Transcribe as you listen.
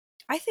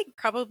I think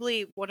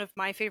probably one of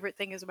my favorite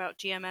things about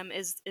GMM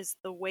is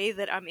the way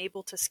that I'm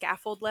able to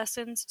scaffold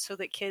lessons so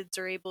that kids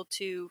are able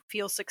to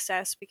feel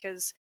success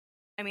because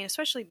I mean,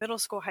 especially middle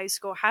school, high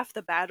school, half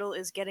the battle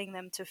is getting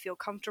them to feel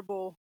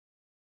comfortable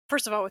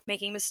first of all with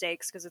making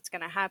mistakes because it's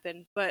going to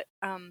happen, but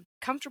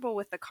comfortable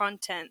with the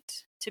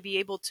content to be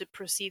able to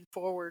proceed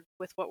forward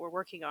with what we're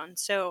working on.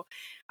 So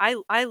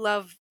I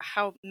love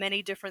how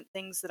many different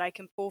things that I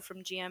can pull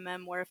from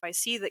GMM where if I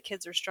see that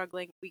kids are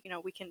struggling, we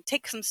can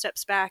take some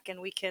steps back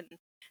and we can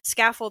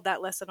scaffold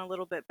that lesson a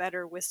little bit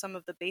better with some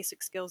of the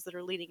basic skills that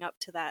are leading up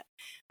to that.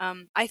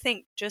 I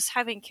think just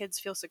having kids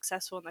feel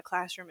successful in the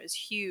classroom is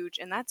huge,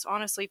 and that's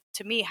honestly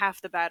to me half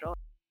the battle.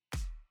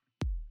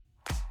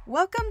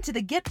 Welcome to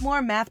the Get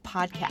More Math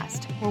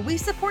podcast, where we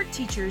support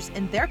teachers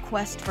in their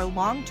quest for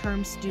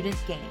long-term student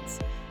gains.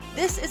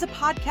 This is a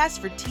podcast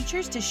for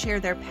teachers to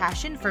share their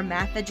passion for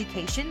math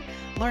education,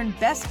 learn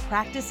best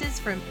practices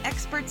from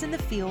experts in the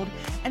field,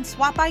 and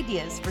swap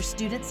ideas for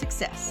student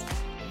success.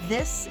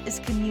 This is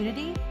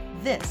community.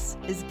 This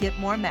is Get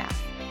More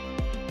Math.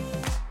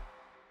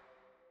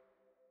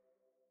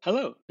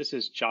 Hello, this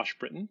is Josh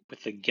Britton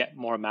with the Get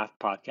More Math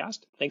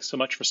podcast. Thanks so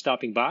much for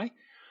stopping by.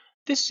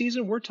 This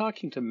season, we're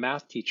talking to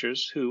math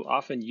teachers who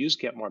often use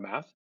Get More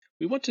Math.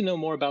 We want to know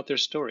more about their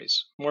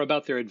stories, more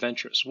about their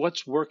adventures,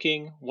 what's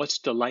working, what's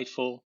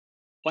delightful,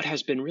 what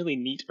has been really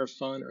neat or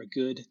fun or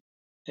good,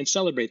 and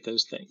celebrate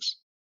those things.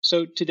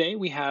 So today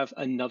we have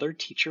another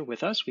teacher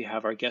with us. We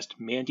have our guest,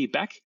 Mandy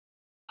Beck.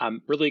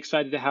 I'm really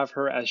excited to have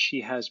her as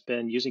she has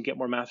been using Get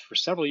More Math for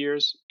several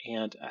years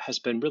and has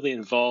been really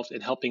involved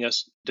in helping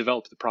us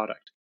develop the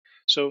product.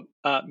 So,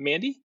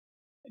 Mandy,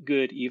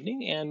 good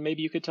evening, and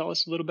maybe you could tell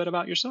us a little bit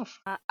about yourself.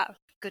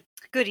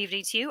 Good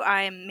evening to you.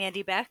 I'm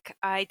Mandy Beck.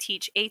 I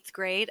teach 8th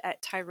grade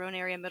at Tyrone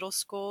Area Middle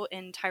School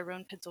in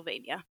Tyrone,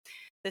 Pennsylvania.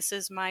 This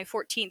is my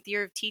 14th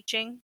year of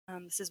teaching.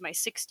 This is my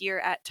 6th year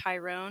at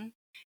Tyrone,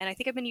 and I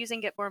think I've been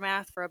using Get More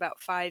Math for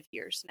about 5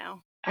 years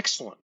now.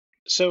 Excellent.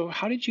 So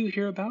how did you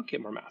hear about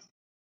Get More Math?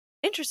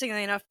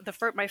 Interestingly enough,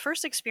 my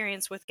first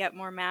experience with Get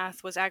More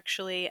Math was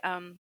actually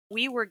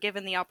we were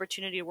given the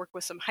opportunity to work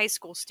with some high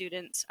school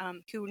students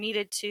who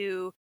needed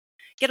to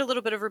get a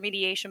little bit of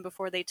remediation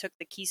before they took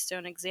the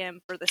Keystone exam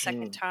for the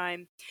second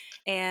time.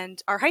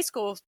 And our high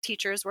school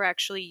teachers were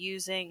actually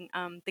using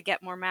the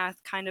Get More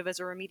Math kind of as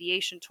a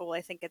remediation tool,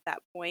 I think, at that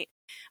point.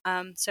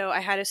 So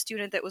I had a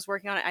student that was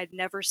working on it. I'd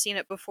never seen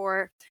it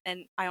before,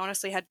 and I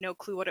honestly had no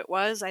clue what it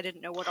was. I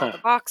didn't know what all the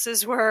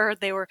boxes were.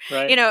 They were,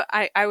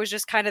 right. I was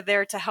just kind of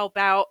there to help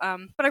out.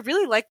 But I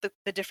really liked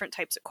the different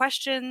types of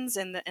questions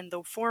and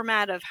the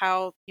format of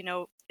how,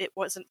 it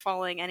wasn't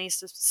following any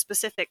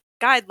specific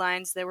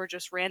guidelines. They were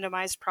just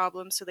randomized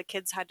problems, so the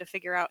kids had to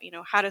figure out,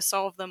 how to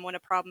solve them when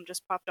a problem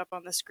just popped up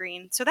on the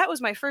screen. So that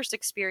was my first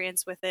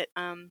experience with it.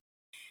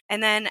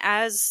 And then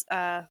as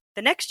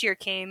the next year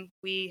came,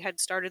 we had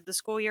started the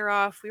school year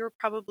off. We were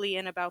probably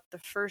in about the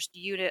first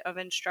unit of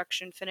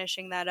instruction,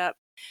 finishing that up.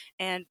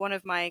 And one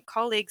of my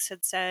colleagues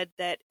had said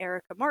that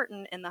Erica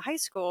Martin in the high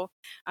school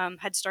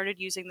had started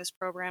using this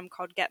program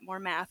called Get More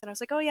Math. And I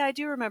was like, oh yeah, I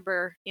do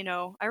remember,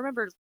 I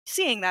remember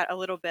seeing that a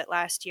little bit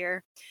last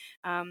year.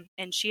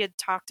 And she had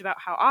talked about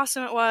how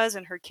awesome it was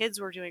and her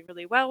kids were doing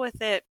really well with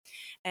it.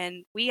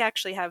 And we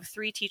actually have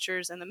 3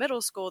 teachers in the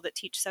middle school that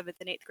teach 7th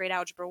and 8th grade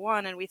Algebra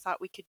 1, and we thought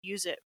we could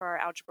use it for our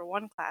Algebra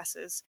 1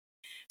 classes.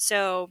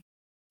 So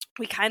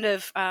we kind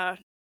of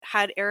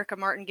had Erica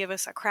Martin give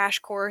us a crash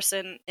course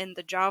in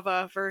the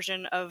Java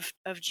version of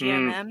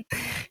GMM,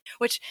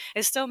 which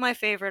is still my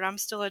favorite.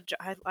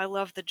 I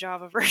love the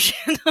Java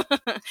version.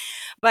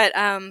 But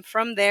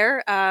from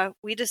there,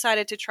 we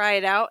decided to try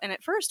it out. And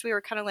at first we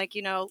were kind of like,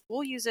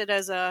 we'll use it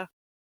as a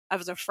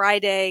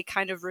Friday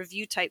kind of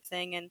review type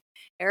thing. And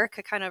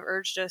Erica kind of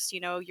urged us,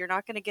 you're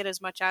not going to get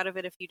as much out of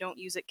it if you don't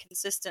use it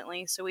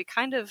consistently. So we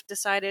kind of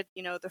decided,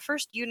 the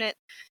first unit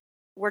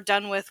we're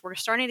done with. We're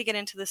starting to get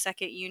into the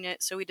second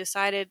unit. So we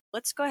decided,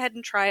 let's go ahead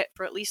and try it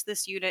for at least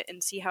this unit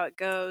and see how it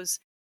goes.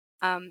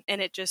 And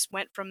it just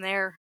went from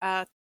there.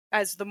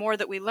 As the more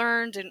that we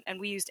learned, and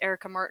we used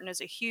Erica Martin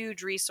as a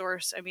huge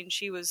resource. I mean,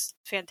 she was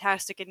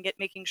fantastic in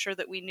making sure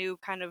that we knew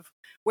kind of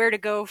where to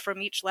go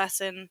from each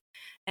lesson.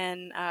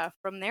 And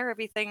from there,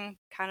 everything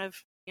kind of,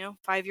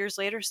 5 years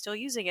later, still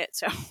using it.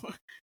 So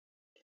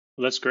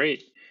Well, that's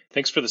great.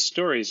 Thanks for the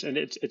stories. And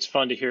it's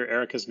fun to hear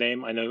Erica's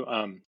name. I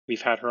know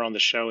we've had her on the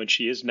show, and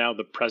she is now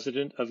the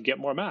president of Get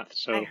More Math.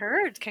 So I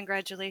heard.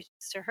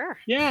 Congratulations to her.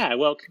 Yeah,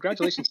 well,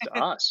 congratulations to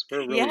us.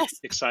 We're really Yes.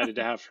 excited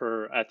to have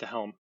her at the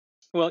helm.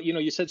 Well,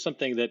 you said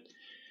something that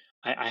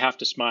I have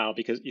to smile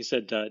because you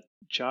said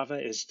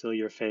Java is still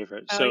your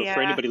favorite. Oh, So yeah.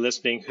 for anybody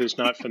listening who's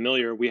not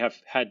familiar, we have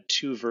had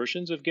 2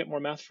 versions of Get More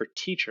Math for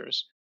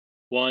teachers.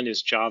 One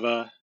is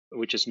Java,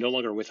 which is no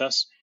longer with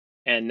us.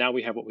 And now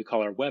we have what we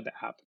call our web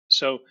app.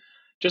 So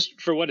just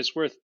for what it's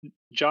worth,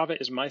 Java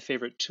is my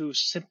favorite too,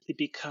 simply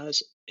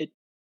because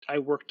I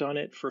worked on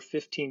it for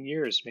 15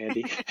 years,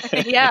 Mandy.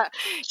 Yeah.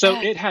 So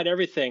Yeah. it had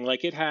everything.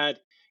 Like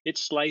it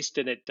sliced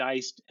and it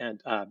diced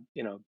and,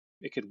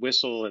 it could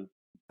whistle. And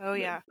Oh,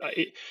 yeah.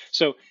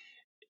 so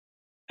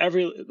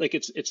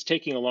it's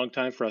taking a long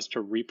time for us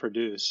to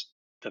reproduce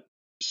the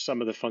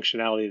some of the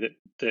functionality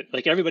that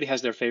like everybody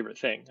has their favorite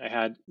thing. I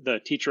had the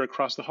teacher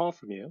across the hall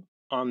from you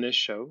on this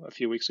show a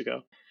few weeks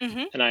ago,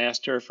 Hmm. and I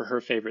asked her for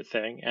her favorite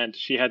thing, and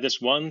she had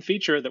this one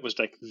feature that was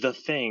like the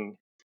thing.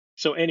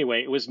 So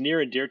anyway, it was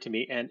near and dear to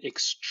me and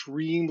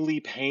extremely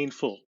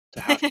painful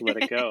to have to let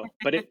it go.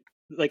 But it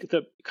like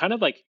the kind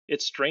of like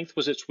its strength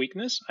was its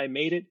weakness. I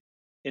made it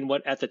in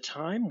what at the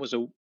time was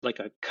a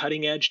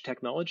cutting edge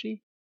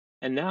technology.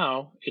 And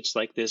now it's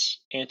like this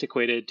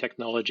antiquated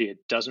technology.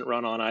 It doesn't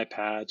run on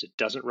iPads. It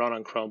doesn't run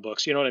on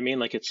Chromebooks. You know what I mean?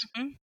 Like it's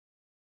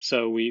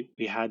so we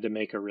had to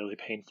make a really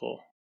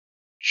painful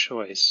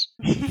choice,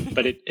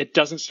 but it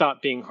doesn't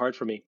stop being hard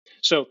for me.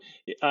 So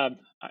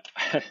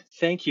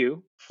thank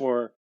you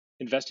for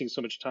investing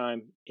so much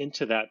time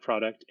into that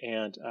product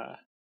and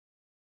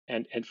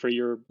for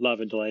your love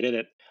and delight in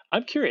it.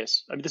 I'm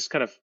curious. I mean, this is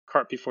kind of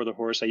cart before the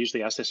horse. I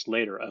usually ask this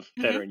later of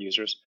Hmm. veteran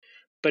users,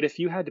 but if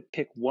you had to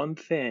pick one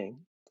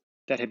thing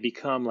that had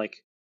become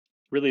like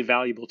really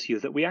valuable to you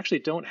that we actually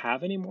don't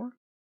have anymore,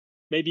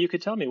 maybe you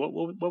could tell me what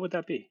would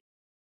that be?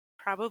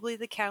 Probably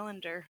the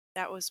calendar.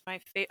 That was my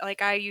favorite.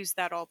 Like I use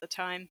that all the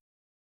time.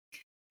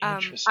 I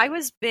Interesting.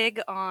 was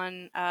big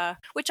on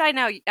which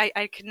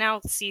I can now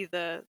see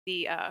the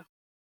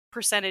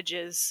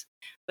percentages,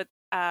 but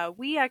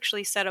we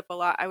actually set up a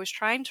lot. I was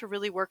trying to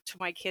really work to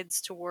my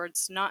kids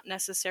towards not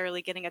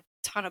necessarily getting a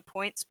ton of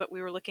points, but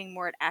we were looking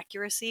more at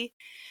accuracy.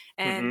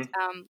 And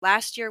Hmm.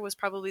 last year was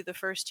probably the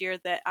first year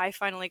that I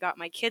finally got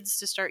my kids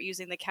to start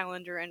using the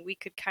calendar, and we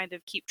could kind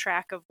of keep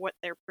track of what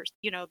their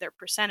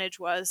percentage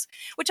was,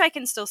 which I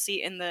can still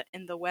see in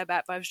the web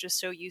app. I was just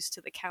so used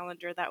to the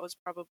calendar. That was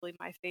probably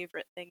my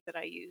favorite thing that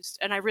I used,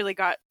 and I really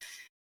got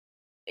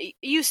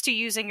used to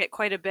using it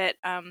quite a bit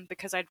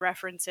because I'd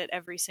reference it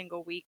every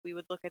single week. We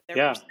would look at their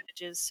Yeah.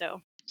 percentages.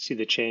 So, See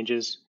the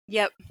changes.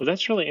 yep. Well,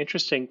 that's really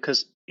interesting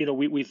because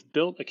we've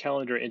built a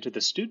calendar into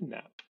the student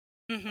app,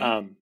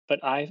 Hmm.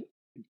 but I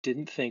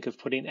didn't think of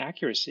putting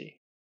accuracy.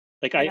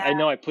 Like Yeah. I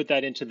know I put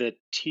that into the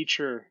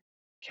teacher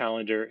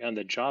calendar and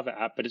the Java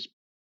app, but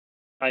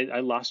I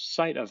lost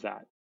sight of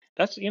that.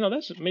 That's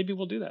maybe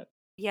we'll do that.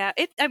 Yeah,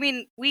 I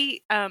mean,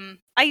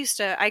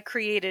 I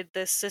created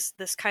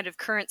this kind of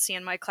currency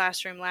in my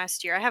classroom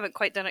last year. I haven't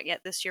quite done it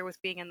yet this year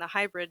with being in the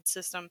hybrid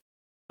system,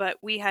 but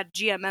we had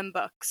GMM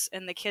bucks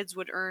and the kids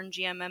would earn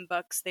GMM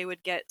bucks. They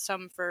would get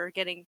some for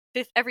getting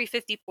every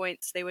 50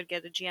 points, they would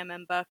get a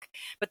GMM buck,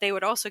 but they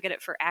would also get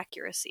it for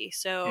accuracy.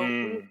 So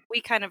Mm.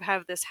 we kind of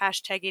have this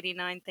hashtag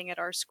 89 thing at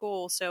our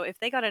school. So if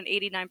they got an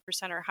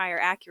 89% or higher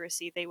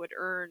accuracy, they would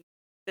earn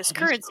this Oh, that's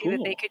currency that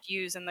they cool. could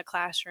use in the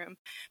classroom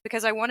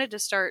because I wanted to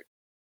start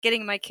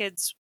getting my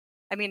kids,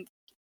 I mean,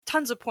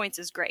 tons of points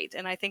is great,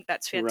 and I think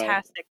that's Right.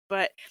 fantastic.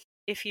 But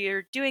if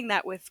you're doing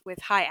that with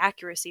high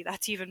accuracy,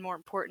 that's even more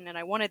important. And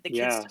I wanted the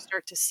kids Yeah, to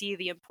start to see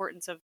the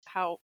importance of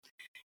how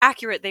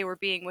accurate they were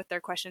being with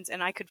their questions.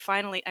 And I could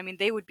finally, I mean,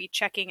 they would be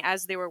checking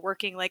as they were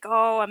working, like,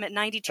 oh, I'm at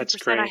that's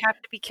 92%. I great.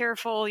 have to be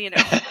careful, you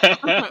know.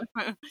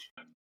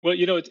 Well,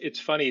 it's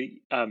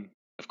funny.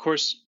 Of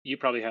course, you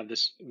probably have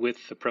this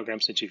with the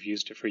program since you've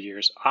used it for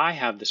years. I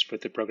have this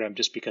with the program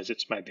just because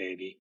it's my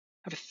baby.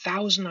 I have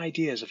 1,000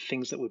 ideas of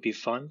things that would be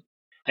fun,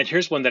 and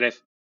here's one that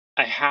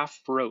I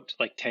half wrote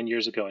like 10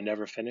 years ago and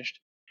never finished.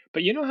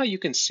 But you know how you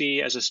can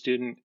see as a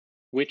student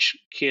which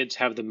kids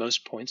have the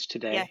most points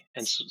today,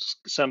 and Yes.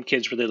 some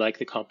kids really like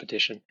the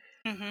competition.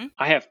 Hmm.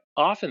 I have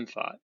often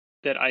thought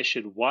that I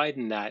should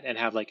widen that and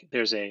have like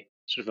there's a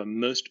sort of a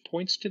most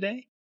points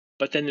today,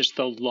 but then there's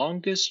the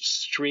longest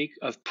streak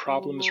of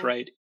problems Ooh,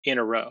 right in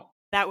a row.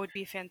 that would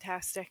be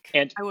fantastic.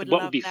 And I would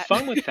what would love be that.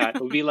 fun with that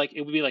it would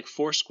be like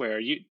Foursquare.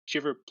 Did you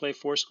ever play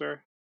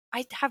Foursquare?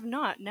 I have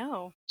not,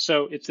 no.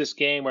 So it's this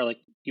game where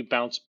like you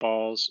bounce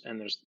balls and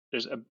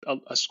there's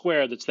a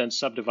square that's then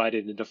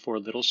subdivided into four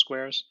little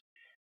squares,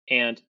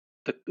 and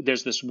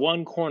there's this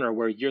one corner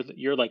where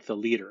you're like the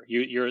leader.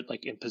 You're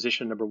like in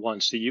position number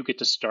one, so you get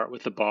to start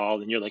with the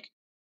ball, and you're like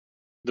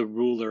the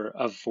ruler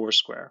of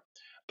Foursquare.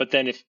 But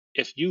then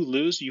if you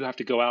lose, you have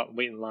to go out and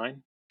wait in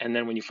line. And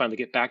then when you finally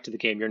get back to the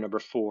game, you're number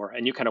four,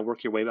 and you kind of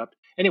work your way up.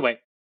 Anyway,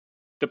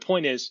 the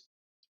point is,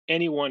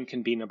 anyone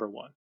can be number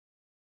one.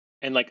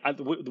 And like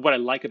what I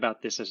like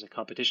about this as a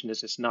competition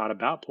is it's not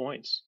about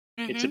points.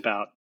 It's Hmm.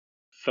 about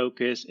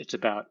focus. It's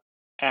about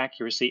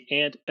accuracy,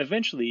 and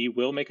eventually you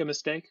will make a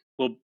mistake.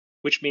 Well,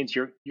 which means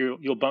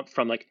you'll bump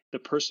from like the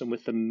person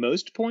with the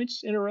most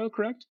points in a row,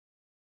 correct,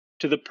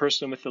 to the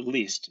person with the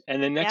least,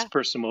 and the Yeah. next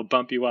person will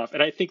bump you off.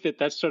 And I think that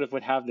that's sort of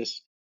what have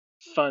this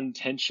fun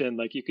tension.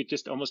 Like you could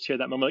just almost hear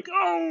that moment, like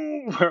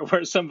oh,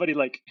 where somebody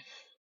like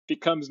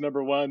becomes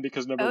number one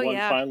because number Oh, one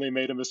yeah. finally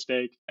made a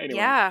mistake. Anyway,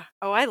 Yeah.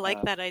 Oh, I like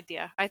uh, that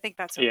idea. I think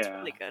that sounds yeah.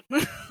 really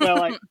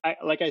Well, good. I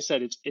like I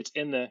said, it's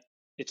in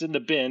the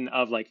bin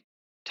of like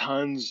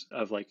tons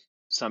of like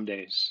some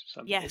days,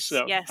 some days. Yes,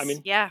 So I yes,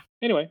 mean, yeah.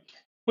 anyway,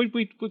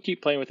 we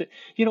keep playing with it.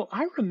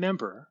 I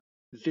remember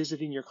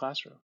visiting your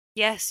classroom.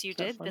 Yes, you Is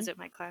that did funny? visit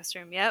my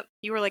classroom. Yep.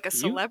 You were like a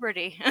You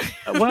celebrity.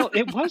 Well,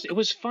 it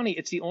was funny.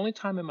 It's the only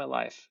time in my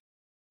life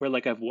where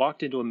like I've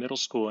walked into a middle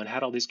school and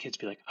had all these kids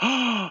be like,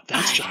 "Oh,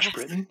 that's Josh Yes.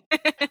 Britton."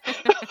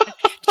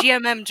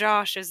 GMM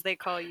Josh, as they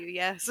call you,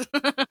 yes.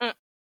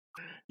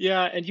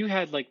 Yeah, and you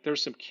had like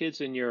there's some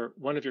kids in your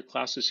one of your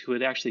classes who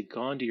had actually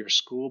gone to your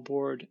school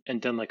board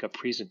and done like a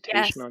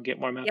presentation Yes. on Get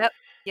More Math. Yep.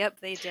 Yep,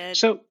 they did.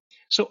 So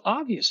so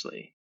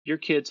obviously your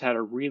kids had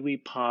a really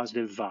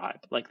positive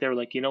vibe. Like they were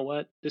like, you know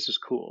what, this is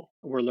cool.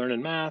 We're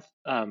learning math.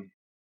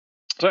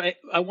 So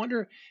I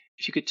wonder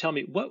if you could tell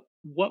me what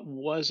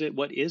was it,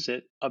 what is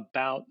it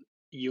about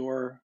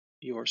your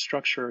your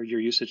structure, your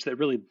usage that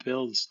really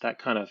builds that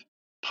kind of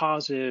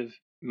positive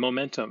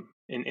momentum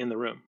in the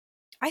room?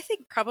 I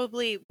think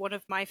probably one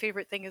of my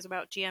favorite things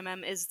about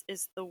GMM is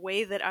the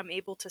way that I'm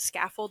able to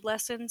scaffold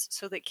lessons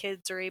so that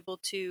kids are able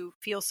to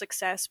feel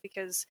success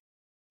because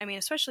I mean,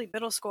 especially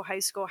middle school, high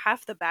school,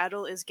 half the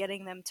battle is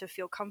getting them to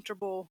feel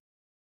comfortable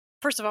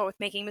first of all with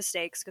making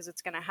mistakes because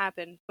it's going to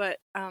happen, but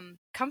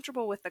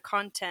comfortable with the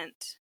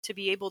content to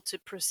be able to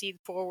proceed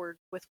forward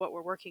with what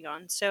we're working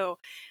on. So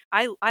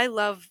I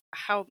love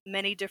how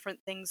many different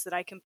things that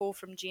I can pull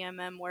from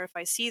GMM where if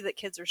I see that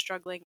kids are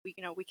struggling, we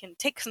can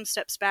take some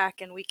steps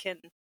back and we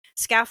can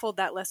scaffold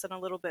that lesson a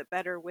little bit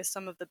better with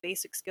some of the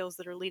basic skills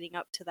that are leading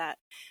up to that.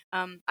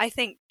 I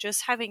think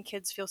just having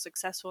kids feel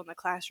successful in the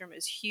classroom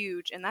is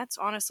huge, and that's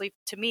honestly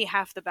to me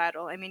half the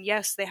battle. I mean,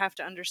 yes, they have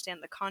to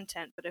understand the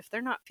content, but if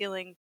they're not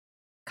feeling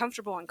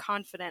comfortable and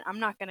confident, I'm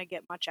not going to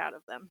get much out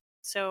of them.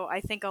 So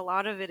I think a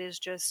lot of it is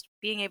just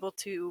being able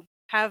to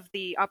have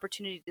the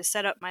opportunity to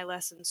set up my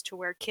lessons to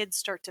where kids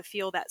start to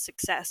feel that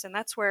success. And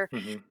that's where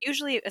Hmm.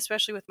 usually,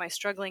 especially with my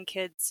struggling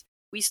kids,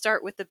 we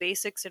start with the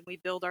basics and we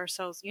build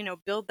ourselves,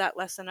 build that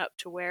lesson up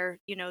to where,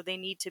 they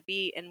need to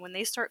be. And when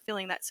they start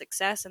feeling that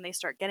success and they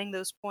start getting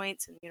those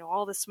points and,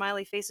 all the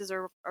smiley faces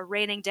are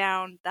raining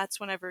down, that's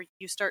whenever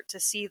you start to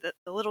see the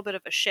little bit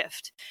of a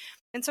shift.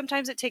 And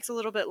sometimes it takes a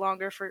little bit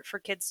longer for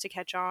kids to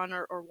catch on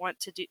or want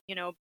to do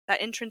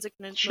that intrinsic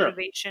Sure.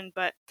 motivation,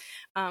 but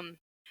um,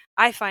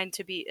 I find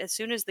to be as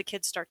soon as the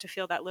kids start to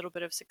feel that little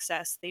bit of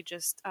success, they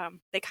just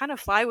they kind of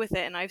fly with it.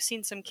 And I've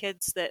seen some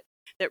kids that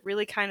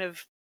really kind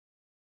of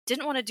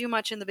didn't want to do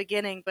much in the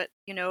beginning, but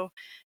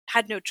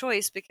had no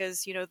choice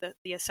because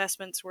the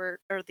assessments were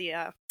or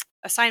the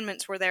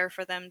assignments were there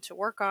for them to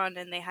work on,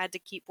 and they had to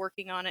keep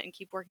working on it and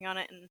keep working on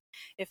it. And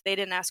if they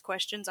didn't ask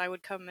questions, I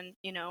would come and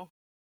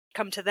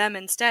come to them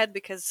instead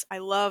because I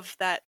love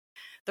that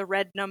the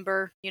red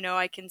number,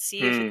 I can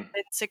see if it's Mm.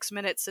 been 6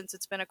 minutes since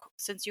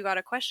since you got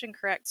a question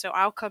correct. So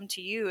I'll come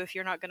to you if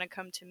you're not going to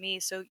come to me.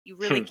 So you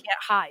really can't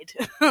hide.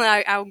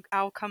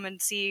 I'll come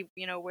and see,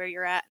 where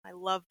you're at. I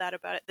love that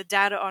about it. The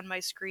data on my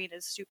screen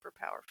is super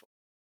powerful.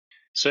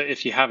 So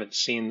if you haven't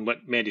seen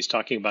what Mandy's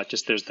talking about,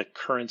 just there's the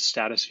current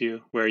status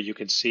view where you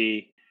can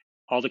see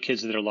all the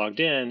kids that are logged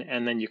in,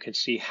 and then you can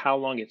see how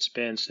long it's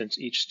been since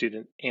each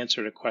student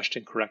answered a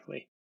question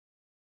correctly.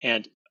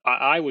 And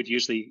I would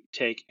usually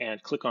take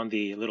and click on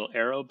the little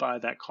arrow by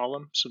that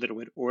column so that it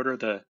would order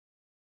the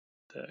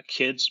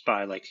kids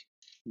by like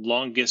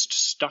longest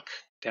stuck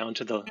down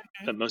to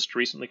the most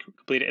recently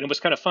completed. And it was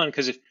kind of fun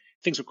because if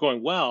things were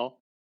going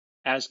well,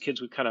 as kids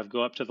would kind of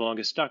go up to the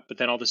longest stuck, but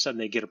then all of a sudden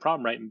they get a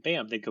problem right, and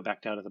bam, they'd go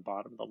back down to the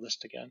bottom of the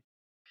list again.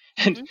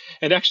 And Mm-hmm.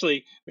 and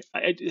actually,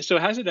 so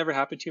has it ever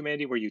happened to you,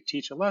 Mandy, where you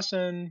teach a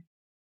lesson,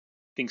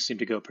 things seem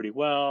to go pretty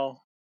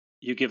well,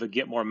 you give a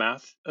Get More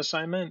Math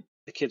assignment,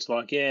 the kids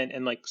log in,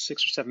 and like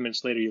 6 or 7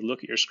 minutes later, you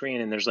look at your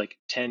screen and there's like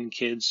 10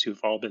 kids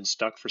who've all been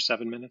stuck for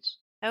 7 minutes.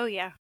 Oh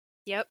yeah.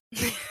 Yep.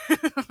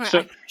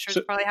 So I'm sure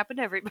it's so probably happened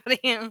to everybody.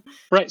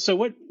 right. So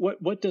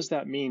what does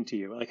that mean to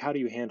you? Like, how do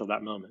you handle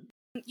that moment?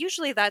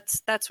 Usually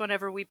that's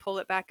whenever we pull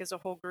it back as a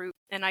whole group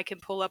and I can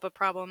pull up a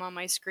problem on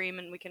my screen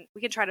and we can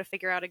try to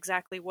figure out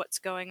exactly what's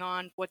going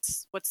on,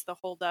 what's the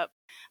holdup.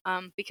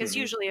 Because Hmm.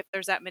 usually if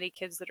there's that many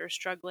kids that are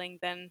struggling,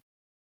 then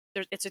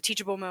it's a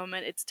teachable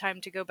moment. It's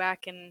time to go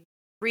back and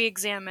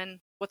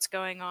re-examine what's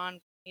going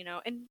on,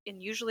 and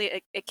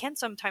usually it can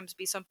sometimes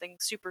be something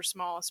super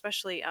small,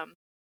 especially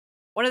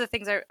one of the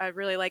things I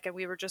really like, and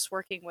we were just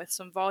working with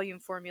some volume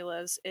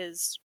formulas,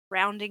 is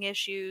rounding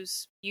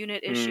issues,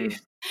 unit issues,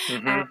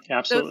 Mm. um, Hmm.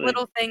 those Absolutely.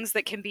 little things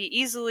that can be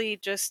easily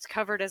just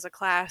covered as a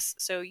class.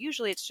 So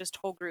usually it's just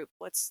whole group.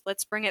 Let's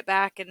bring it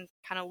back and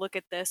kind of look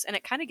at this, and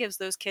it kind of gives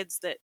those kids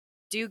that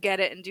do get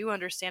it and do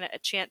understand it a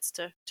chance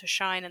to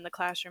shine in the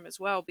classroom as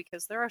well,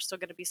 because there are still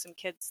going to be some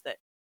kids that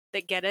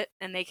get it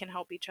and they can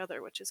help each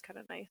other, which is kind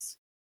of nice.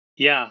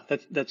 Yeah,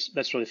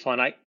 that's really fun.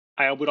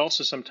 I would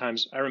also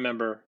sometimes I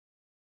remember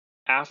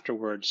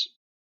afterwards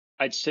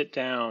I'd sit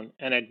down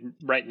and I'd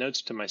write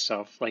notes to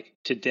myself like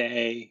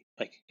today,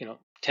 like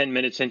 10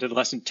 minutes into the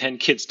lesson, 10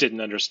 kids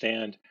didn't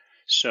understand.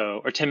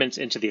 So or 10 minutes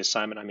into the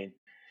assignment, I mean.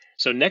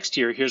 So next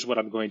year, here's what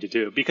I'm going to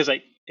do because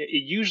it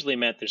usually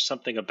meant there's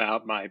something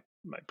about my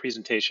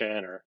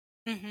presentation or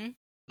Hmm.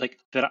 like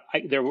that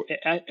there were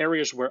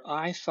areas where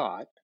I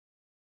thought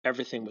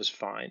everything was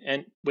fine.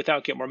 And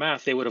without Get More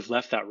Math, they would have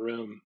left that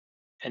room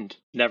and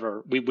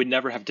we would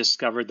never have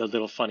discovered the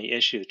little funny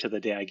issue to the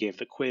day I gave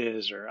the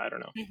quiz or I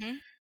don't know,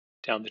 Hmm.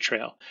 down the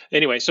trail.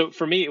 Anyway, so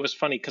for me, it was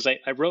funny because I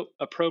wrote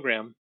a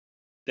program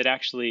that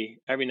actually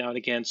every now and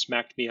again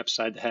smacked me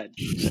upside the head.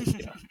 It's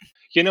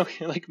like,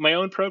 like my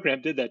own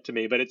program did that to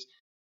me, but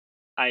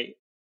I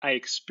I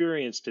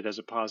experienced it as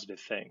a positive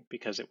thing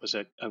because it was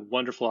a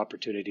wonderful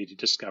opportunity to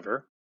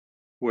discover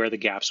where the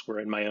gaps were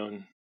in my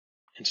own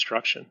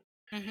instruction.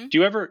 Hmm. Do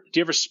you ever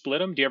split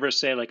them? Do you ever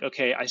say like,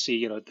 okay, I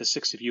see, the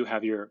six of you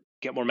have your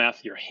Get More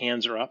Math, your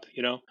hands are up,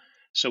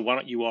 so why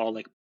don't you all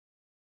like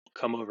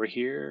come over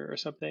here or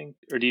something?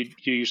 Or do you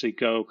usually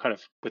go kind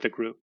of with a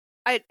group?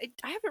 I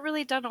haven't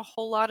really done a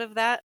whole lot of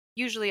that.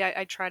 Usually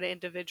I try to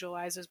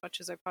individualize as much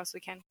as I possibly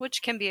can,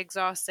 which can be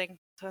exhausting.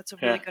 So that's a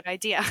really Yeah. good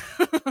idea.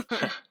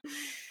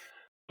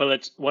 Well,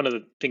 it's one of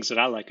the things that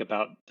I like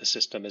about the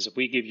system is if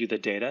we give you the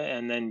data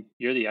and then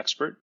you're the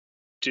expert,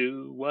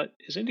 do what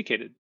is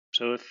indicated.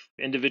 So if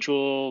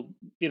individual,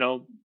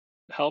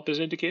 help is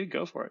indicated,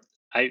 go for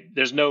it.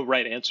 There's no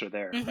right answer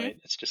there, Hmm. right?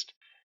 It's just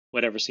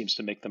whatever seems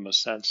to make the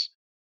most sense.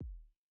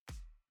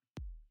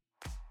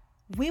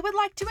 We would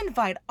like to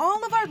invite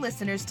all of our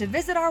listeners to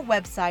visit our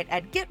website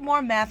at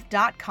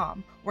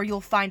getmoremath.com, where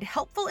you'll find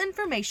helpful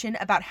information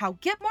about how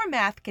Get More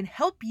Math can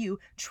help you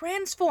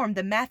transform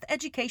the math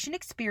education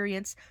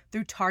experience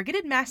through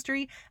targeted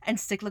mastery and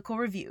cyclical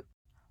review.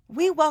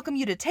 We welcome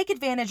you to take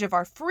advantage of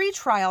our free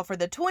trial for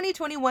the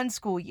 2021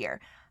 school year.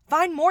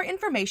 Find more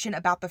information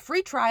about the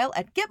free trial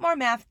at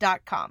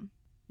getmoremath.com.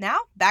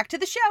 Now, back to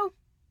the show.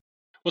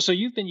 Well, so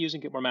you've been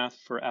using Get More Math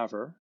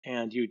forever,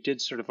 and you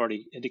did sort of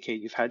already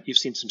indicate you've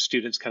seen some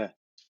students kind of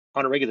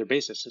on a regular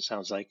basis, it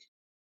sounds like,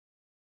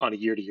 on a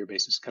year-to-year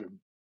basis, kind of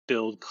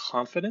build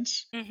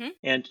confidence. Hmm.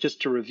 And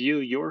just to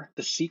review,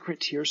 the secret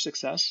to your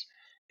success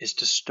is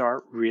to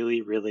start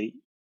really, really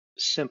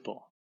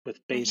simple with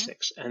Hmm.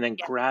 basics and then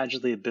Yeah.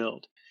 gradually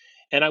build.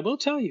 And I will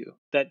tell you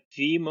that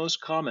the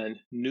most common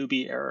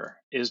newbie error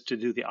is to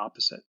do the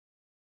opposite.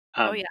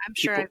 Oh yeah, I'm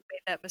sure I've People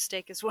made that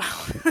mistake as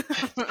well.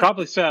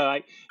 probably so.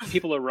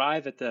 People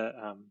arrive at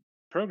the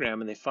program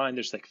and they find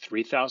there's like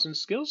 3,000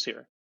 skills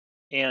here,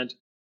 and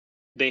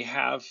they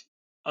have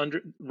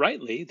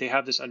they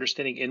have this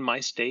understanding in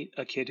my state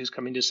a kid who's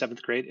coming to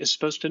seventh grade is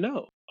supposed to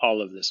know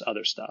all of this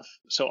other stuff,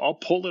 so I'll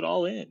pull it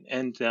all in,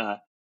 and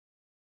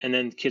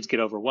then kids get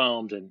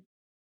overwhelmed and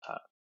uh,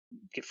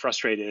 get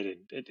frustrated,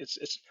 and it's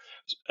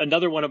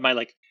another one of my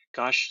like,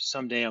 gosh,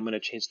 someday I'm going to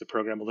change the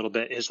program a little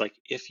bit, is like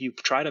if you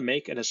try to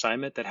make an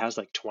assignment that has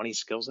like 20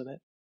 skills in it,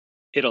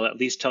 it'll at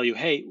least tell you,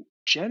 hey,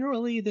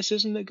 generally this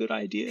isn't a good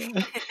idea.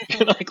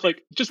 And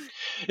like just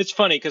it's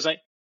funny because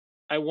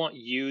I want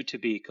you to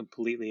be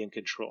completely in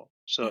control.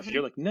 So if Hmm.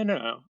 you're like, no, no,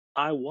 no,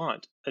 I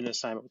want an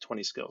assignment with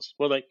 20 skills.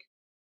 Well, like,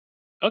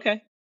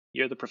 okay,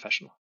 you're the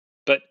professional.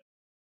 But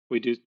we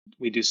do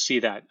we do see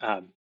that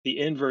the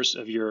inverse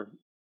of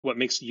what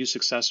makes you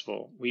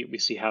successful, we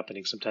see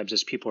happening sometimes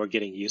as people are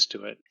getting used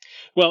to it.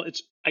 Well,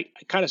 I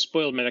kind of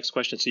spoiled my next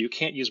question, so you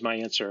can't use my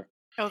answer.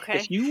 Okay.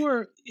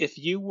 If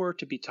you were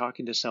to be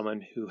talking to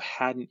someone who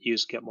hadn't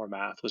used Get More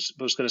Math, was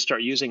going to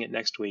start using it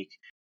next week,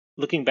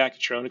 looking back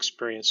at your own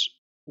experience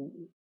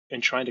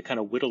and trying to kind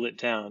of whittle it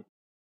down,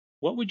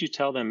 what would you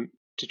tell them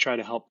to try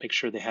to help make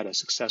sure they had a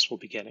successful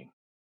beginning?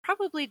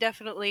 Probably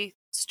definitely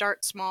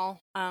start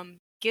small.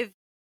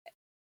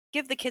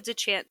 Give the kids a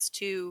chance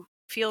to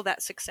feel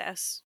that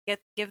success.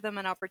 Give them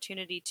an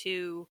opportunity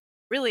to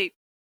really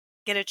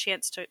get a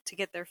chance to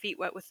get their feet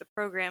wet with the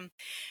program.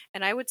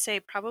 And I would say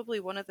probably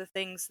one of the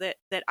things that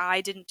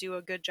I didn't do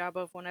a good job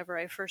of whenever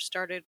I first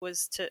started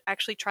was to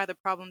actually try the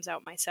problems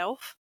out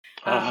myself.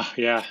 Um,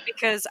 Yeah.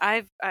 because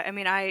I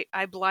mean, I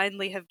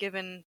blindly have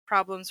given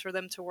problems for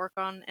them to work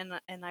on,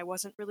 and I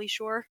wasn't really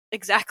sure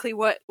exactly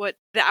what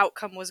the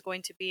outcome was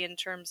going to be in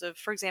terms of,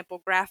 for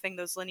example, graphing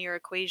those linear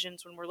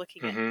equations when we're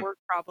looking at Hmm. word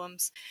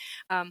problems,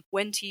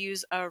 when to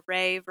use a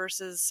array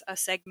versus a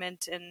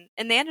segment, and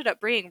they ended up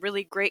bringing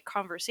really great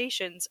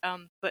conversations.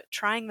 But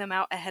trying them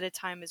out ahead of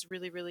time is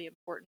really really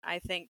important, I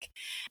think,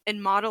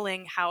 and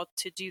modeling how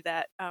to do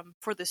that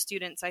for the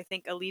students, I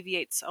think,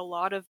 alleviates a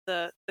lot of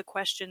the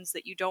questions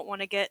that you don't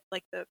want to get,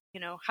 like the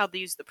how to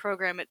use the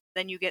program.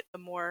 Then you get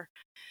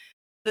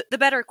the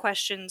better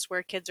questions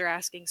where kids are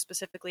asking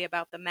specifically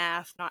about the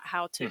math, not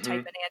how to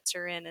type Hmm. an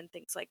answer in and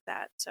things like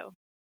that. So.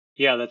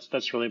 Yeah,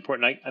 that's really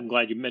important. I'm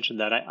glad you mentioned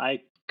that.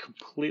 I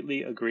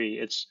completely agree.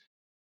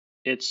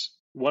 It's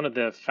one of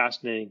the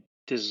fascinating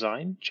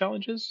design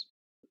challenges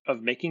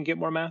of making Get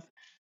More Math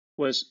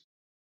was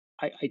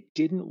I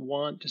didn't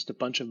want just a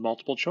bunch of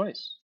multiple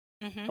choice.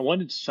 I Hmm.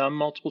 wanted some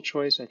multiple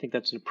choice. I think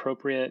that's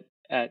appropriate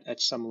at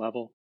some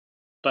level,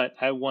 but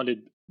I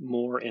wanted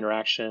more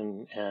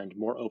interaction and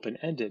more open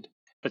ended.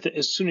 But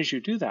as soon as you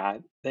do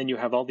that, then you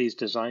have all these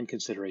design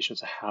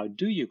considerations of how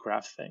do you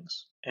graph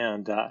things,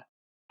 and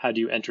how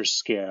do you enter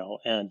scale,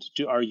 and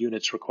are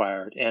units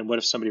required, and what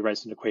if somebody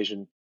writes an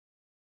equation,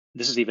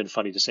 this is even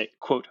funny to say,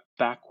 quote,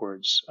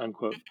 backwards,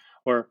 unquote,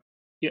 or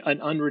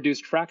an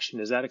unreduced fraction,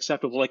 is that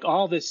acceptable? Like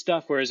all this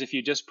stuff. Whereas if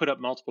you just put up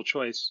multiple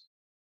choice,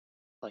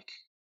 like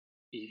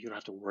you don't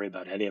have to worry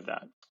about any of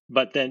that.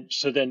 But then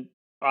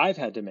I've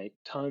had to make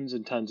tons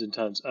and tons and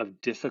tons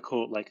of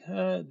difficult, like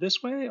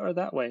this way or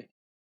that way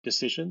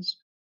decisions.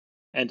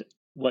 And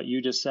what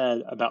you just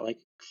said about like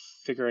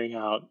figuring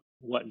out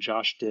what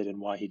Josh did and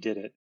why he did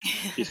it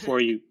before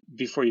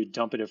you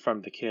dump it in front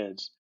of the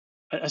kids,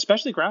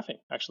 especially graphing,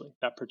 actually,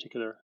 that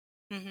particular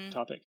Hmm.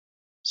 topic.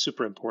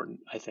 Super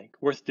important, I think,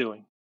 worth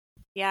doing.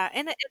 Yeah,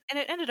 and it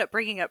ended up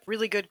bringing up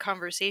really good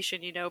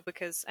conversation,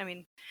 because I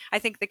mean, I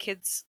think the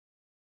kids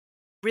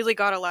really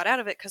got a lot out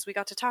of it because we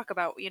got to talk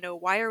about,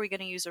 why are we going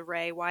to use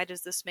array? Why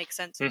does this make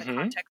sense in the Hmm.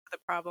 context of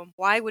the problem?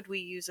 Why would we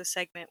use a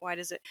segment? Why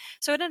does it?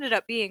 So it ended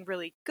up being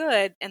really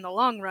good in the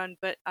long run,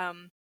 but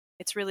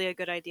it's really a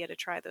good idea to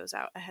try those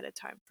out ahead of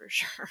time for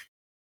sure.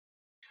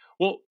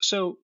 Well,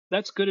 so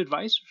that's good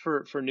advice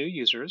for new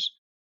users.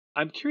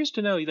 I'm curious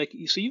to know, like,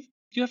 so you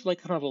have like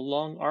kind of a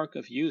long arc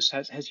of use.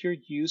 Has your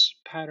use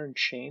pattern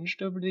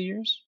changed over the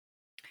years?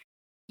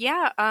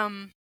 Yeah,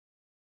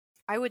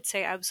 I would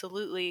say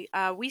absolutely.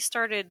 We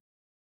started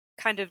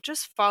kind of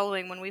just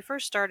following when we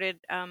first started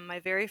my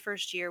very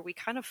first year. We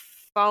kind of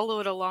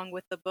followed along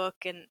with the book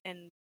and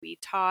we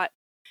taught,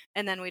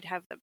 and then we'd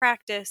have them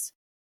practice.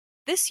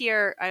 This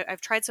year,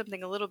 I've tried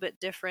something a little bit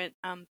different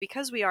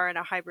because we are in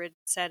a hybrid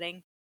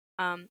setting.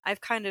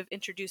 I've kind of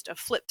introduced a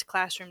flipped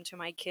classroom to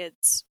my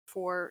kids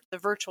for the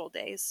virtual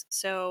days.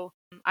 So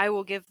I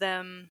will give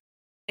them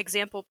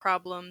example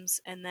problems,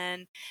 and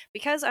then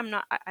because I'm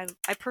not,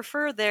 I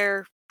prefer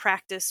their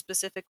practice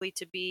specifically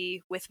to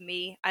be with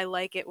me. I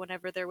like it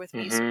whenever they're with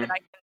me so that Hmm. I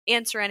can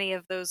answer any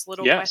of those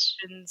little Yes.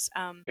 questions.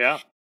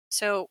 Yeah.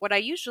 So what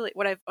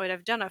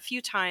I've done a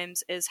few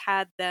times is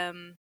had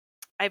them.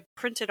 I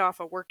printed off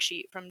a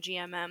worksheet from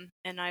GMM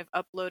and I've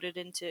uploaded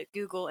into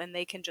Google, and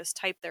they can just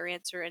type their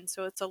answer. And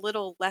so it's a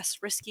little less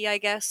risky, I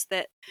guess,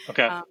 that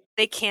Okay.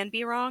 they can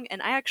be wrong. And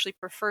I actually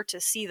prefer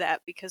to see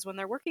that because when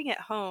they're working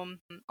at home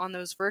on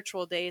those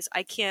virtual days,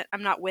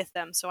 I'm not with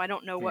them. So I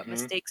don't know what Hmm.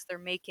 mistakes they're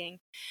making.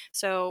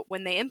 So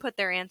when they input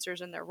their answers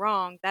and they're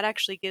wrong, that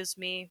actually gives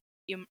me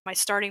my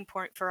starting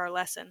point for our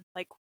lesson.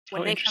 Like,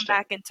 when Oh, they come interesting.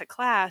 back into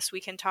class,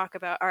 we can talk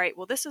about, all right,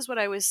 well, this is what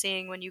I was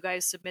seeing when you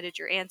guys submitted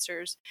your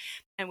answers.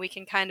 And we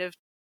can kind of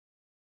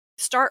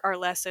start our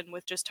lesson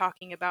with just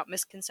talking about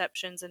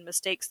misconceptions and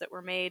mistakes that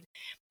were made,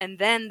 and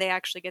then they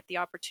actually get the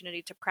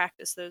opportunity to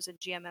practice those in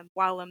GMM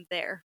while I'm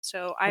there.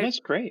 So Oh, that's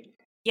great.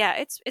 yeah,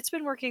 it's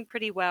been working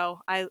pretty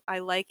well. I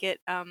like it.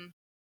 I'm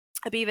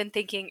even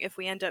thinking if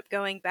we end up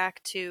going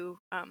back to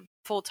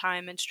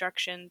full-time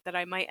instruction, that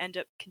I might end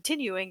up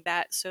continuing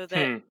that so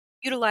that Hmm.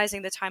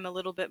 utilizing the time a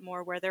little bit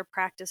more where their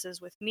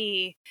practices with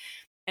me,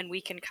 and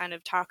we can kind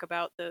of talk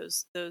about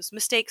those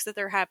mistakes that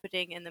they're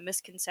happening and the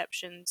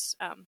misconceptions,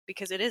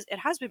 because it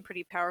has been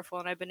pretty powerful,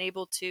 and I've been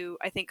able to,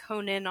 I think,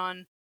 hone in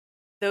on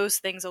those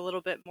things a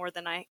little bit more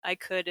than I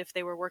could if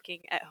they were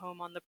working at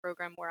home on the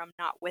program where I'm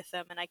not with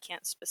them and I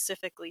can't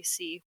specifically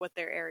see what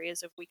their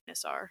areas of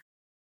weakness are.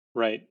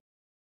 Right.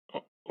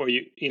 Or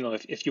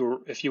if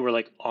you were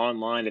like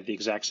online at the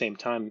exact same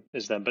time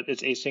as them, but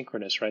it's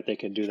asynchronous, right? They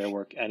can do their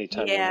work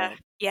anytime they Yeah,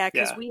 want. yeah,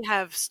 because Yeah. we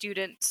have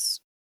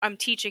students. I'm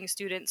teaching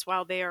students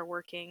while they are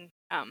working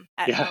at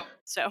Yeah. home.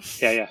 So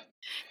Yeah. Yeah.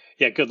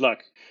 Yeah. Good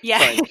luck yeah.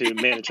 trying to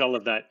manage all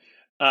of that.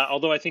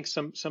 Although I think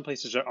some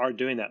places are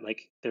doing that.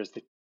 Like there's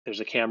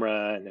a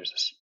camera and there's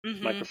this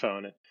Hmm.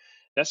 microphone. And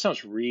that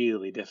sounds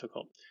really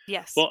difficult.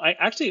 Yes. Well,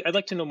 I'd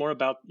like to know more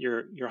about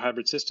your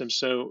hybrid system.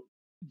 So,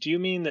 do you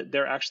mean that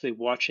they're actually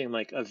watching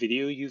like a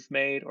video you've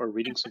made or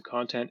reading some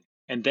content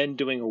and then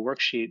doing a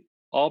worksheet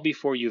all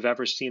before you've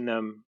ever seen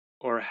them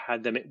or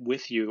had them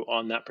with you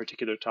on that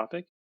particular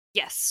topic?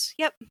 Yes.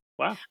 Yep.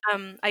 Wow.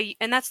 I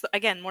and that's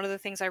again one of the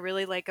things I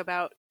really like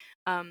about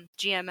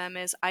GMM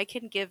is I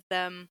can give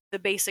them the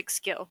basic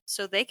skill,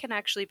 so they can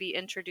actually be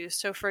introduced.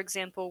 So, for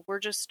example, we're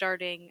just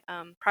starting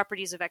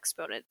properties of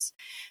exponents,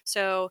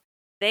 so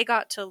they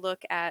got to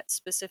look at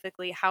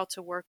specifically how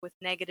to work with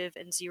negative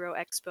and zero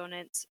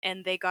exponents,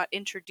 and they got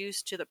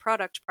introduced to the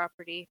product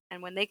property.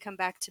 And when they come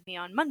back to me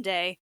on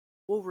Monday,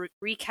 we'll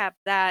recap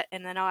that,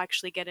 and then I'll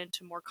actually get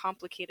into more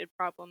complicated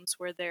problems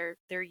where they're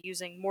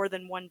using more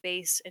than one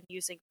base and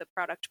using the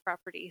product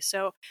property.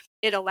 So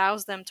it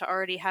allows them to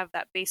already have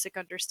that basic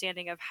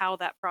understanding of how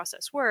that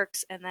process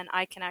works, and then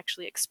I can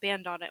actually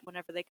expand on it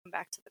whenever they come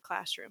back to the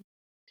classroom.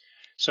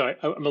 So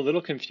I'm a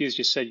little confused.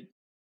 You said,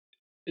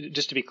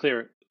 just to be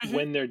clear, Hmm.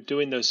 when they're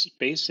doing those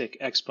basic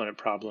exponent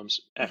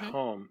problems at Hmm.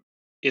 home,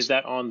 is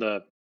that on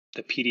the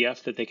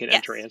PDF that they can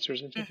enter Yes.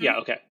 answers into? Hmm. Yeah,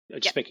 okay.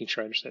 Yep. Just making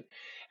sure I understand.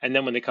 And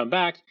then when they come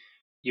back,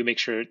 you make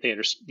sure they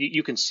understand.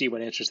 You can see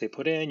what answers they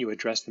put in. You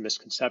address the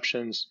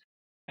misconceptions,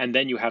 and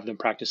then you have them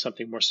practice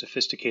something more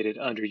sophisticated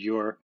under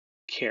your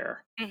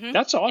care. Hmm.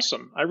 That's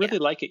awesome. I Yeah. really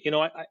like it.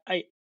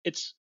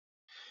 It's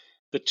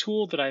the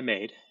tool that I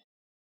made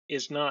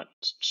is not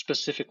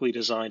specifically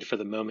designed for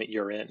the moment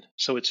you're in.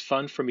 So it's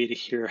fun for me to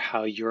hear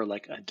how you're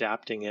like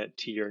adapting it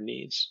to your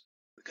needs.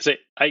 Because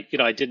I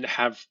didn't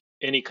have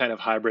any kind of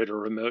hybrid or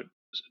remote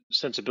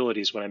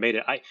sensibilities when I made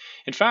it.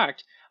 In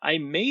fact, I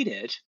made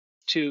it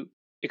to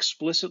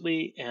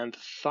explicitly and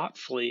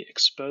thoughtfully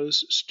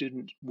expose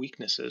student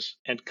weaknesses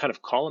and kind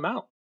of call them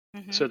out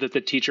Hmm. so that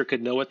the teacher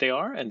could know what they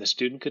are and the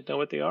student could know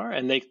what they are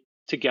and they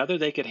together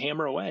they could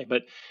hammer away.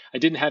 But I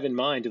didn't have in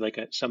mind like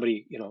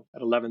somebody,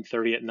 at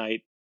 11:30 at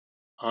night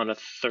on a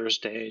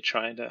Thursday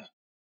trying to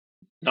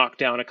knock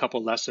down a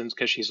couple lessons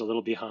because she's a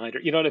little behind,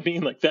 or you know what I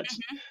mean? Like that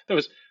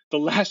was the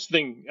last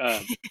thing.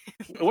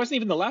 It wasn't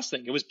even the last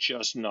thing. It was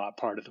just not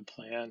part of the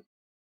plan.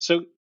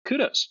 So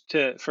kudos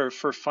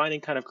for finding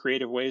kind of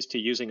creative ways to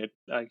using it.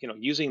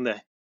 Using the,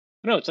 I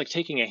don't know, it's like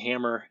taking a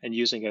hammer and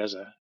using it as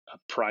a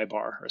pry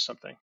bar or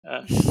something.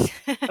 I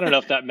don't know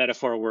if that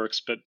metaphor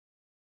works, but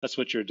that's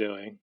what you're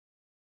doing.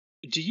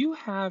 Do you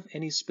have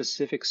any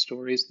specific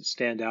stories that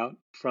stand out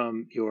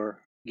from your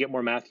Get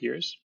More Math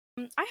years?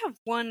 I have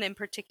one in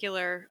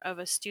particular of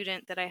a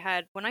student that I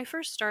had when I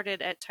first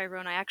started at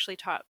Tyrone. I actually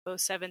taught both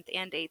 7th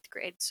and 8th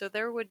grade. So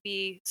there would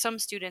be some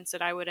students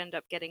that I would end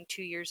up getting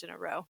 2 years in a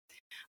row.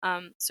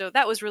 So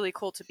that was really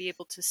cool to be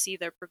able to see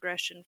their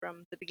progression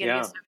from the beginning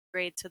of 7th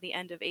grade to the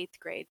end of 8th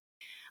grade.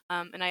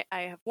 And I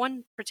have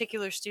one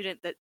particular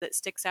student that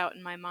sticks out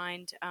in my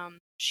mind.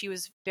 She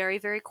was very,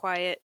 very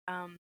quiet.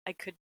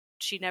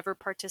 She never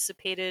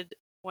participated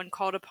when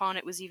called upon.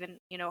 It was even,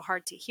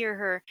 hard to hear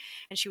her.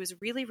 And she was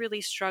really,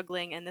 really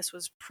struggling. And this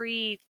was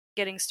pre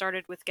getting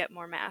started with Get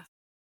More Math.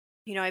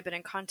 I've been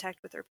in contact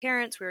with her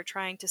parents. We were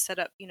trying to set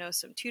up,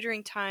 some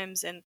tutoring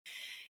times. And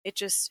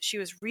she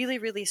was really,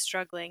 really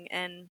struggling.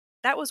 And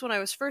that was when I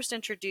was first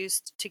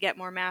introduced to Get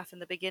More Math in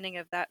the beginning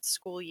of that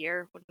school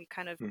year when we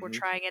kind of were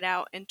trying it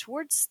out. And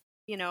towards,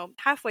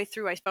 halfway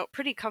through, I felt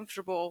pretty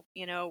comfortable,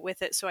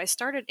 with it. So I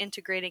started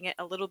integrating it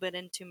a little bit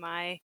into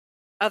my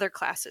other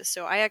classes.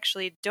 So I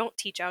actually don't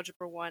teach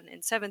Algebra 1 in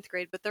 7th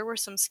grade, but there were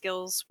some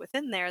skills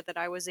within there that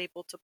I was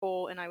able to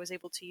pull and I was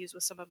able to use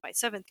with some of my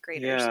 7th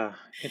graders. Yeah,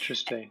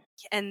 interesting.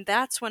 And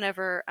that's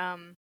whenever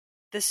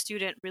this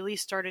student really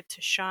started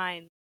to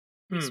shine.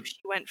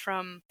 She went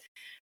from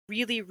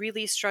really,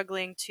 really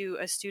struggling to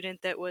a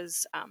student that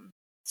was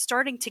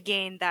starting to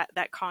gain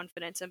that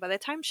confidence. And by the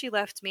time she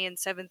left me in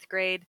 7th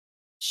grade,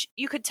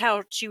 you could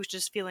tell she was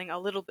just feeling a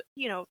little bit,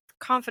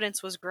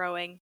 confidence was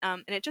growing.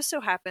 And it just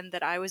so happened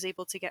that I was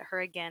able to get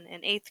her again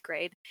in 8th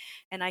grade.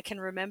 And I can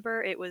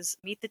remember it was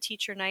meet the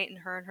teacher night and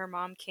her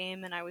mom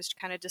came and I was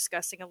kind of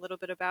discussing a little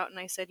bit about, and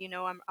I said,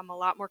 I'm a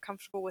lot more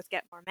comfortable with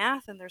Get More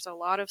Math. And there's a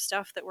lot of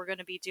stuff that we're going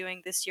to be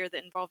doing this year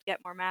that involved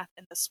Get More Math.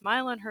 And the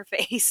smile on her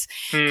face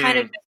kind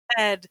of just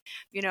said,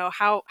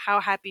 how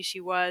happy she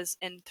was.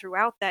 And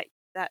throughout that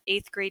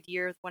 8th grade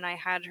year when I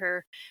had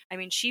her,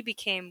 she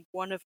became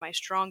one of my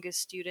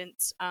strongest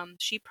students.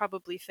 She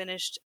probably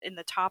finished in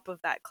the top of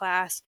that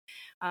class.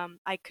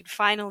 I could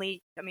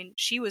finally,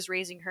 she was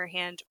raising her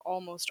hand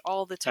almost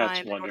all the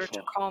time in order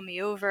to call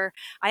me over.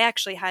 I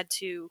actually had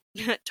to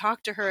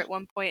talk to her at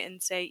one point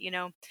and say,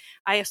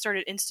 I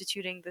started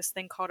instituting this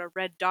thing called a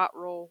red dot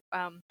rule.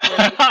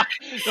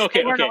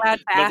 Okay.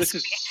 No, this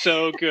is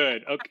so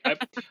good. Okay.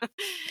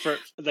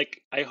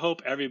 I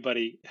hope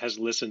everybody has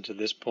listened to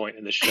this point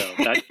in the show.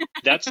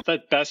 That's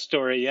the best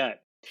story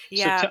yet.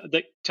 Yeah.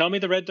 So tell me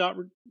the red dot.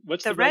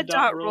 What's the red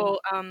dot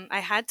rule? I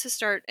had to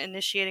start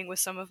initiating with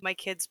some of my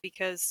kids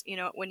because,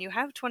 when you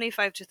have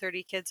 25 to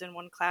 30 kids in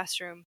one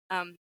classroom,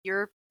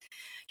 you're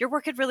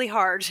working really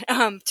hard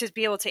to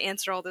be able to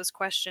answer all those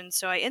questions.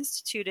 So I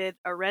instituted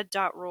a red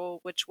dot rule,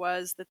 which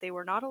was that they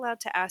were not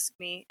allowed to ask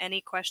me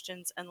any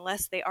questions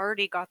unless they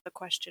already got the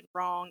question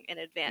wrong in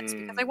advance,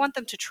 because I want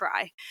them to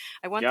try.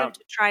 I want them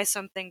to try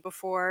something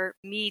before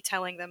me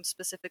telling them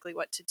specifically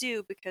what to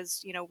do,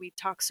 because, we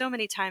talk so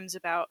many times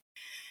about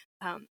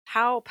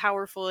how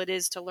powerful it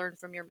is to learn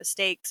from your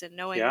mistakes and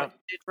knowing what you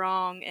did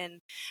wrong. And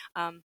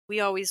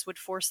we always would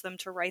force them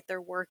to write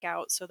their work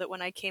out so that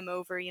when I came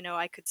over,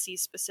 I could see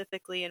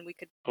specifically and we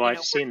could. Oh,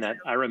 I've seen that.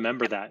 I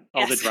remember that.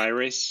 All the dry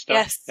erase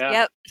stuff.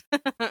 Yes.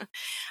 Yep.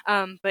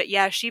 But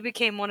yeah, she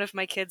became one of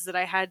my kids that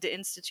I had to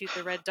institute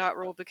the red dot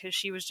rule because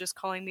she was just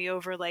calling me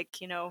over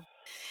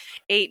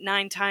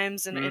 8-9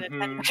 times in a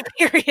 10-minute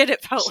period.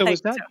 It felt so like.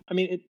 Was that?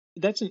 So.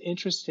 That's an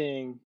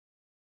interesting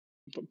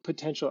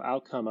potential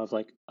outcome of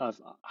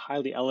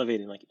highly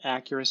elevating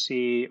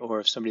accuracy, or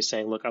if somebody's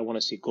saying, look, I want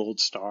to see gold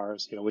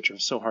stars, which are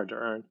so hard to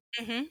earn.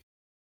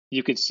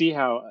 You could see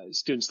how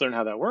students learn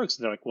how that works.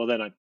 And they're like, well,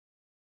 then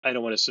I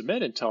don't want to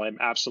submit until I'm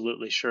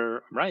absolutely sure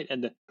I'm right.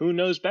 And who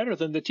knows better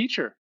than the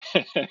teacher?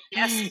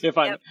 Yes.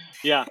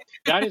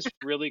 That is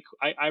really,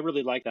 I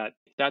really like that.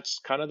 That's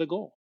kind of the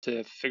goal,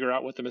 to figure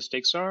out what the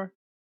mistakes are,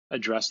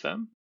 address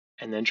them,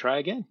 and then try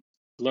again.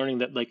 Learning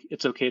that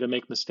it's okay to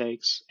make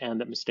mistakes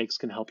and that mistakes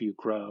can help you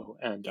grow,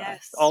 and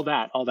all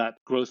that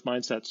growth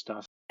mindset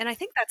stuff. And I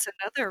think that's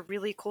another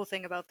really cool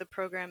thing about the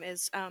program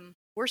is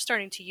we're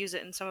starting to use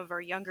it in some of our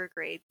younger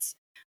grades.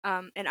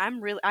 And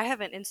I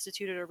haven't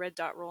instituted a red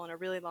dot rule in a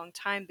really long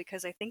time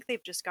because I think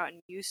they've just gotten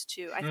used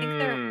to. I think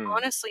they're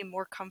honestly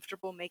more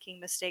comfortable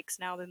making mistakes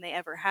now than they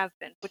ever have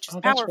been, which is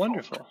powerful. That's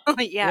wonderful.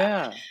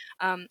 Yeah.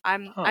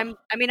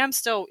 I'm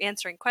still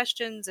answering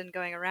questions and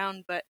going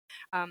around, but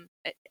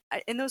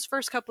in those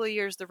first couple of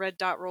years, the red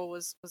dot rule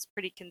was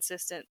pretty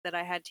consistent that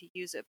I had to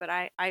use it, but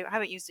I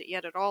haven't used it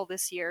yet at all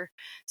this year.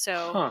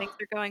 So things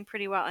are going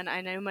pretty well. And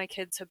I know my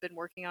kids have been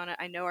working on it.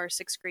 I know our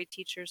 6th grade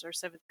teachers, our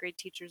 7th grade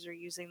teachers are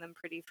using them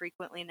pretty pretty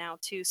frequently now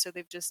too. So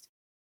they've just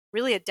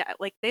really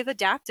they've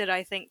adapted,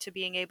 I think, to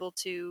being able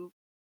to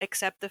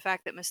accept the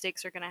fact that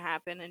mistakes are going to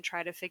happen and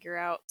try to figure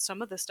out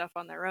some of the stuff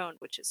on their own,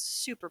 which is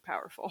super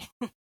powerful.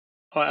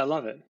 Oh, I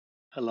love it.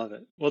 I love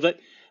it. Well,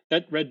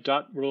 that red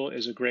dot rule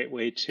is a great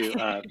way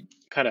to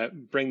kind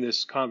of bring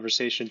this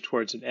conversation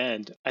towards an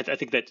end. I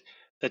think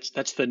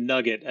that's the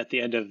nugget at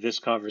the end of this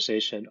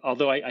conversation.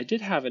 Although I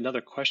did have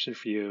another question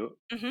for you.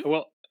 Hmm.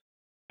 Well,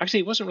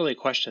 actually, it wasn't really a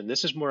question.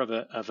 This is more of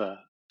a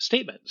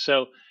statement.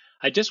 So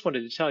I just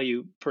wanted to tell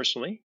you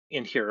personally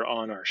in here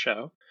on our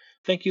show,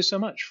 thank you so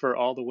much for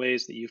all the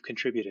ways that you've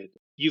contributed.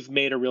 You've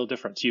made a real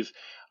difference.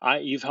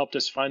 You've helped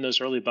us find those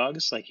early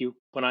bugs. Like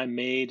when I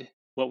made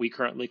what we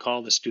currently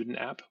call the student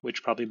app,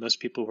 which probably most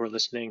people who are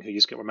listening who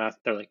use Get More Math,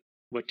 they're like,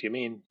 what do you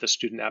mean the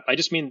student app? I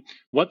just mean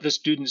what the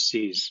student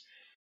sees.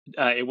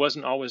 It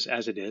wasn't always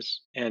as it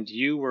is, and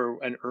you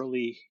were an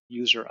early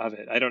user of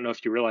it. I don't know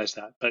if you realize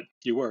that, but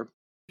you were.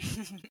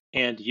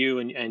 And you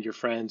and your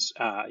friends,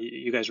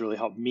 you guys really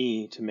helped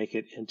me to make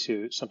it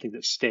into something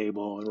that's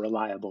stable and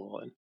reliable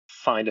and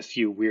find a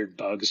few weird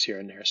bugs here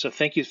and there. So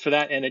thank you for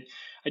that. And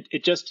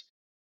it just,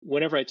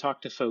 whenever I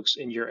talk to folks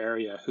in your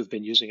area who've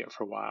been using it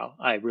for a while,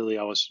 I really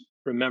always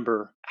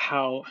remember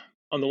how,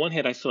 on the one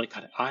hand, I feel like,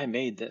 God, I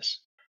made this.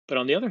 But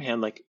on the other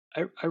hand, like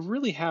I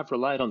really have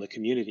relied on the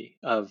community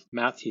of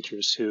math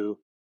teachers who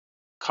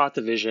caught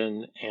the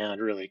vision and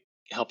really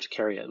helped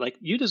carry it. Like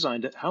you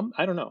designed it,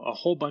 I don't know, a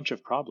whole bunch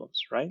of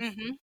problems, right?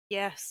 Hmm.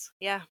 Yes.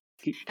 Yeah.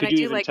 And Could I you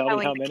do even like tell me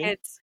telling how the many?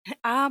 kids.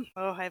 I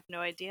have no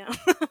idea.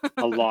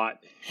 A lot.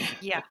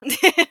 Yeah.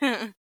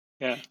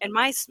 Yeah. And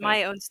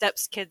my own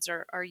steps kids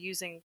are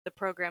using the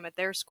program at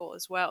their school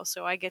as well,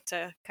 so I get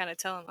to kind of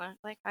tell them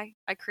like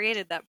I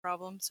created that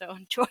problem, so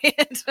enjoy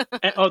it.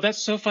 Oh, that's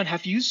so fun.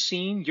 Have you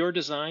seen your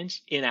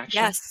designs in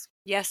action?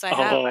 Yes, I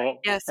have. Oh,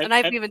 Yes, and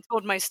I've even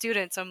told my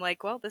students, I'm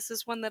like, well, this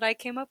is one that I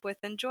came up with.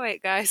 Enjoy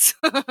it, guys.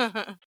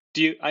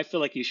 I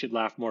feel like you should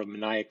laugh more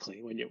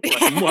maniacally when you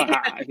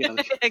like, you know,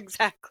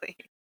 Exactly.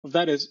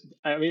 that is,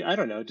 I mean, I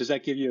don't know. Does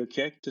that give you a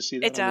kick to see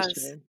It that on the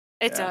does. screen?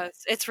 It Yeah.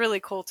 does. It's really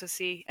cool to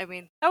see. I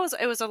mean,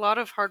 it was a lot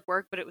of hard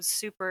work, but it was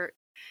super.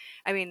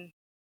 I mean,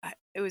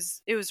 it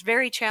was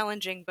very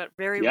challenging, but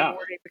very Yeah.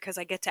 rewarding because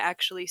I get to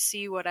actually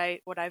see what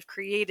I've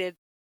created,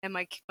 and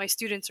my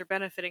students are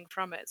benefiting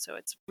from it. So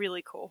it's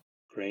really cool.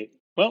 Great.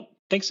 Well,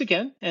 thanks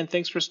again. And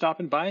thanks for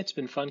stopping by. It's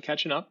been fun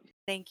catching up.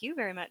 Thank you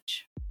very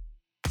much.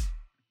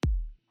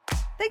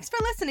 Thanks for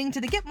listening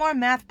to the Get More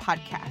Math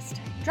podcast.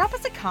 Drop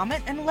us a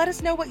comment and let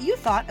us know what you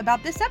thought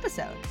about this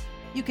episode.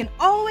 You can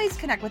always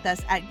connect with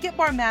us at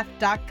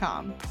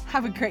getmoremath.com.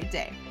 Have a great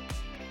day.